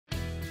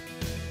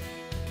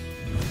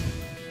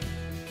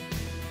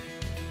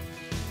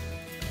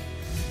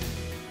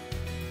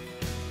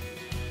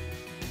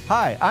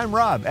Hi, I'm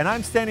Rob, and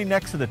I'm standing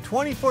next to the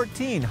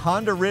 2014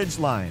 Honda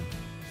Ridgeline.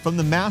 From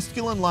the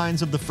masculine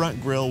lines of the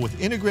front grille with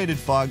integrated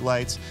fog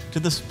lights to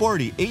the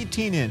sporty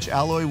 18-inch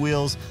alloy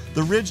wheels,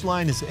 the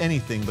Ridgeline is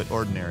anything but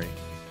ordinary.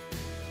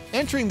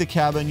 Entering the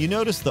cabin, you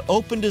notice the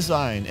open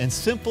design and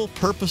simple,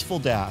 purposeful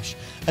dash.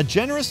 A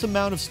generous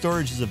amount of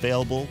storage is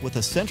available with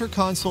a center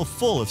console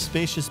full of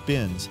spacious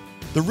bins.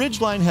 The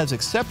Ridgeline has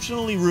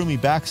exceptionally roomy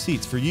back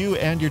seats for you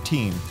and your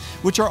team,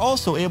 which are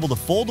also able to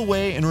fold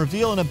away and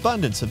reveal an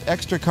abundance of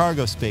extra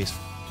cargo space.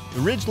 The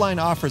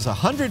Ridgeline offers a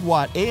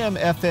 100-watt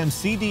AM/FM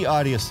CD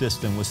audio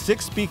system with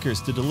 6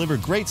 speakers to deliver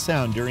great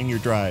sound during your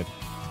drive.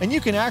 And you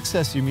can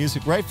access your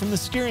music right from the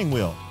steering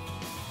wheel.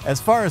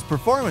 As far as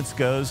performance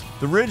goes,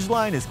 the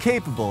Ridgeline is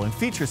capable and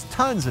features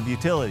tons of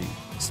utility.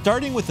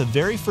 Starting with a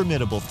very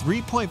formidable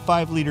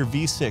 3.5-liter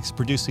V6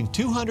 producing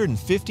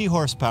 250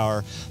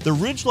 horsepower, the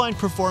Ridgeline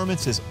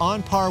performance is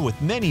on par with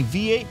many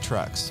V8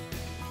 trucks.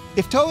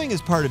 If towing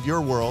is part of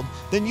your world,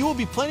 then you will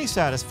be plenty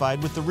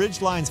satisfied with the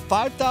Ridgeline's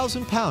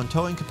 5,000-pound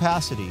towing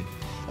capacity.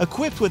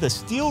 Equipped with a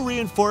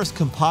steel-reinforced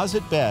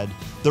composite bed,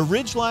 the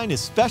Ridgeline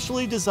is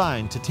specially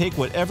designed to take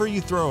whatever you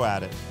throw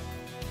at it.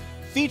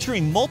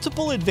 Featuring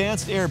multiple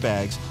advanced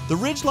airbags, the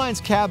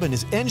Ridgeline's cabin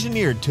is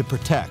engineered to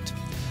protect.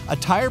 A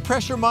tire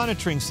pressure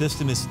monitoring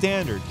system is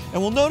standard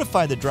and will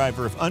notify the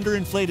driver of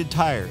underinflated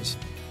tires.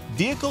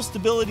 Vehicle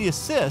Stability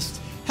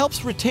Assist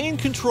helps retain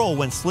control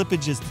when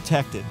slippage is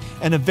detected,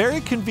 and a very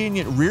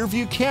convenient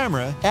rear-view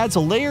camera adds a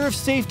layer of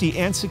safety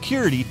and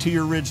security to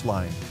your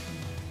Ridgeline.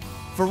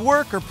 For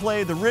work or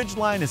play, the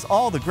Ridgeline is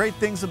all the great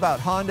things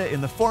about Honda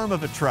in the form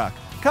of a truck.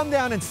 Come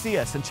down and see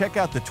us and check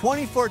out the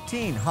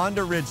 2014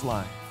 Honda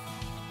Ridgeline.